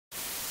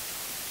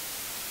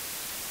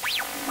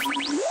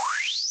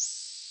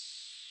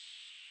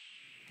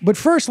But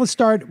first, let's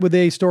start with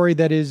a story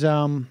that is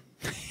so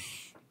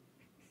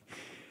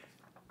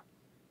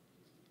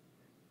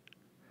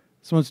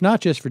it's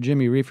not just for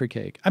Jimmy Reefer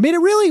Cake. I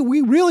mean,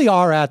 we really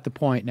are at the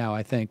point now,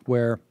 I think,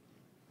 where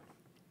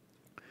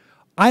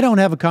I don't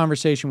have a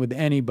conversation with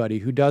anybody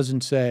who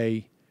doesn't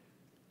say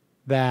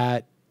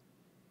that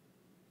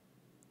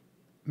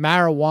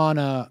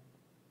marijuana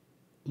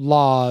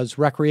laws,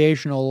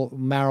 recreational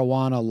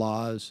marijuana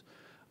laws,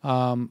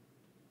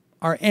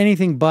 are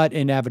anything but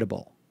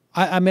inevitable.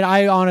 I mean,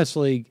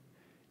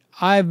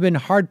 I've been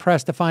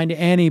hard-pressed to find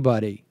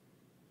anybody,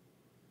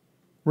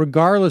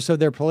 regardless of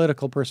their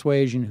political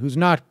persuasion, who's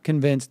not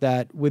convinced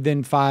that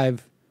within 5-6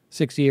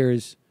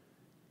 years,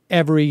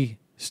 every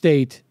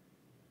state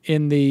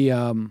in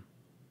the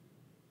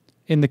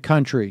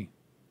country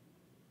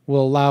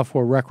will allow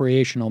for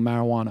recreational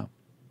marijuana.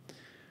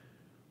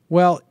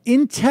 Well,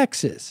 in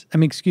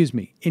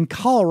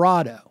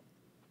Colorado,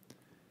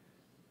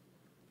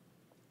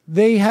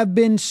 they have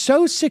been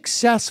so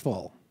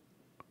successful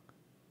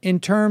in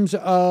terms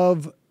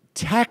of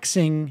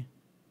taxing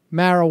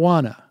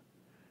marijuana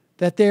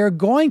that they're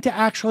going to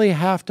actually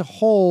have to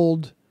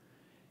hold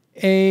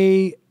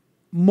a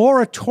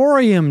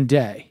moratorium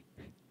day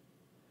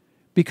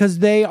because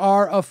they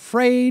are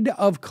afraid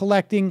of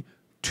collecting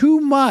too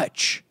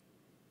much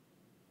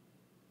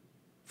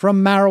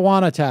from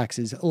marijuana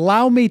taxes.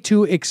 Allow me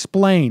to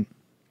explain.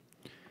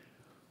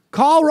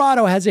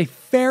 Colorado has a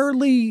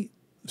fairly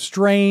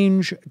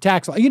strange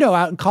tax law. You know,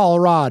 out in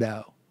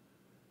Colorado,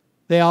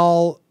 they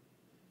all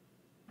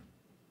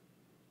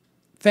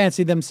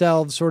fancy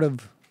themselves sort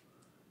of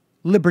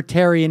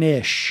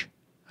libertarian-ish,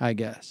 I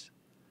guess.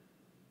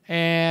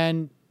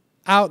 And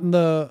out in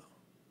are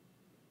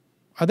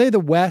they the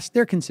West?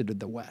 They're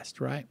considered the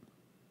West, right?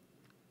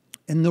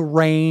 In the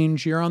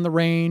range, you're on the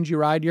range, you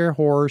ride your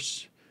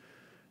horse,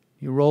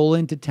 you roll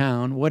into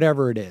town,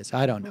 whatever it is.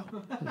 I don't know.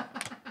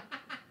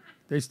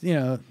 There's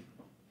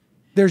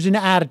an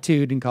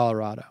attitude in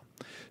Colorado.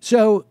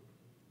 So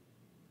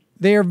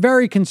they are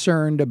very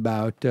concerned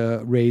about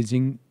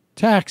raising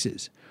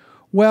taxes.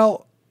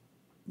 Well,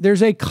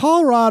 there's a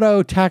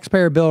Colorado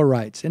taxpayer bill of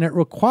rights, and it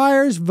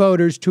requires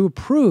voters to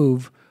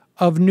approve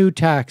of new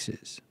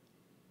taxes.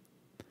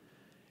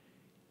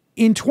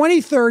 In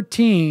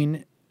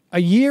 2013,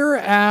 a year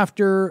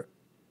after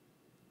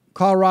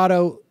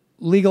Colorado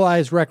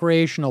legalized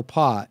recreational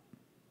pot,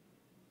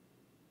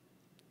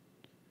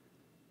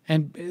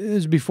 and this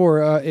is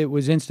before it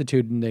was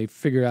instituted and they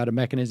figured out a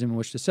mechanism in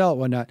which to sell it and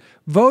whatnot,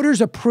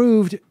 voters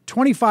approved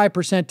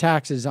 25%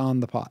 taxes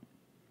on the pot.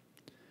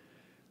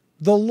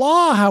 The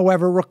law,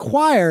 however,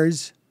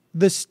 requires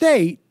the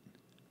state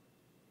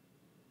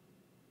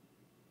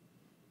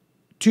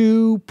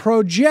to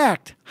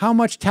project how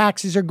much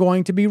taxes are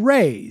going to be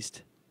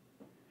raised.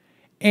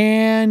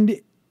 And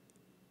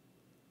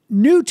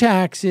new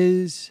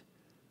taxes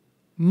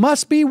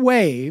must be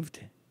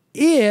waived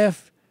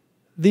if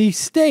the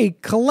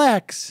state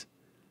collects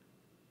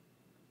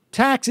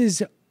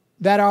taxes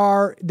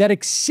that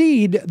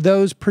exceed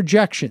those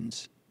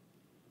projections.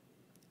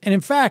 And in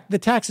fact, the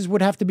taxes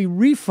would have to be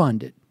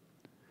refunded.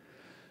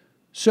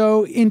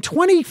 So in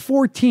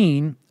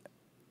 2014,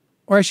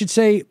 or I should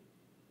say,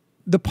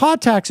 the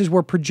pot taxes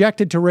were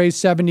projected to raise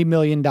 $70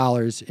 million in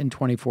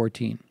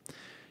 2014.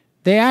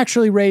 They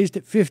actually raised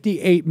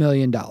 $58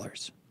 million.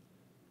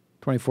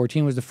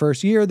 2014 was the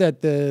first year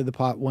that the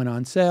pot went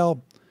on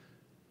sale.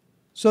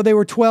 So they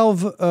were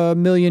 $12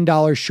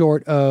 million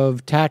short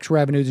of tax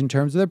revenues in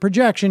terms of the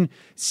projection,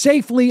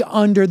 safely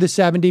under the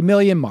 $70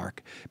 million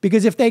mark.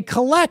 Because if they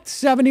collect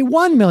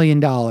 $71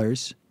 million,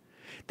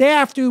 they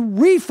have to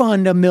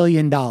refund $1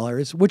 million,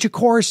 which of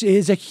course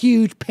is a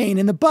huge pain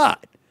in the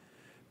butt.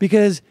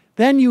 Because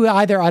then you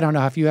either, I don't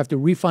know if you have to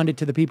refund it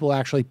to the people who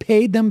actually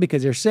paid them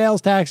because they're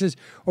sales taxes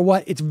or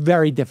what, it's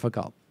very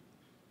difficult.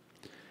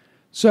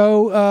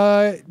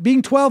 So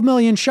being 12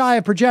 million shy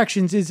of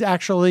projections is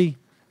actually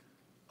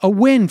a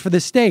win for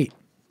the state.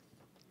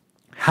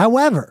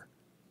 However,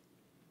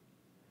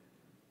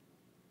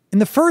 in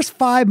the first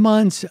 5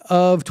 months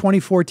of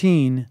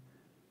 2014,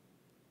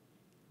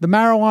 the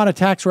marijuana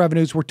tax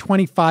revenues were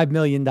 $25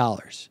 million.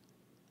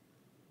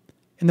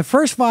 In the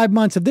first 5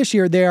 months of this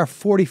year, they are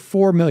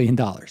 $44 million.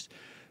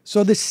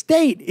 So the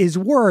state is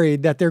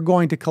worried that they're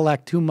going to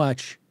collect too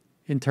much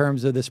in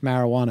terms of this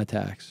marijuana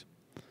tax.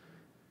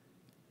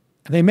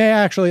 They may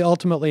actually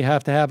ultimately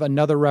have to have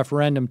another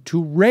referendum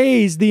to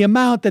raise the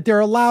amount that they're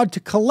allowed to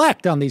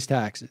collect on these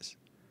taxes.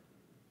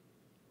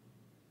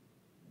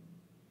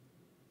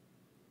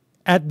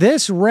 At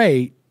this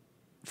rate,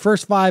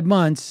 first 5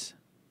 months,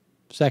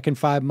 second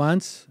 5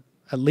 months,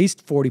 at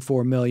least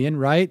 44 million,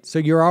 right? So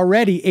you're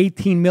already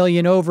 18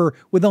 million over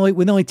with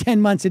only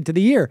 10 months into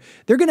the year.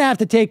 They're going to have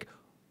to take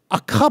a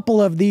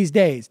couple of these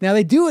days. Now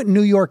they do it in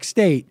New York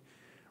State,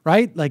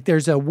 right? Like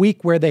there's a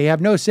week where they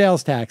have no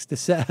sales tax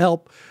to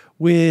help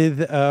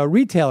with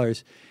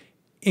retailers.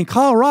 In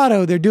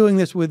Colorado, they're doing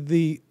this with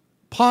the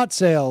pot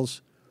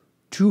sales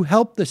to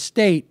help the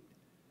state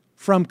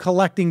from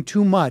collecting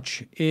too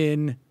much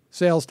in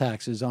sales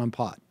taxes on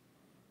pot.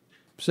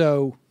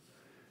 So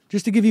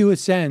just to give you a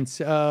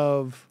sense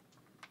of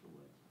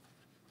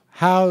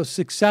how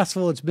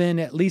successful it's been,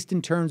 at least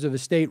in terms of a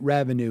state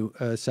revenue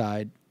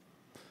side.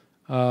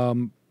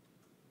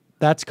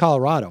 That's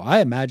Colorado.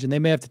 I imagine they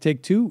may have to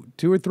take two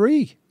or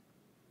three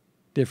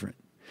different.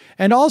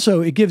 And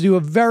also, it gives you a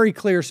very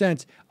clear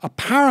sense.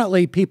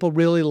 Apparently, people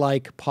really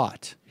like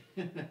pot,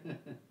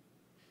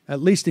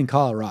 at least in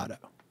Colorado.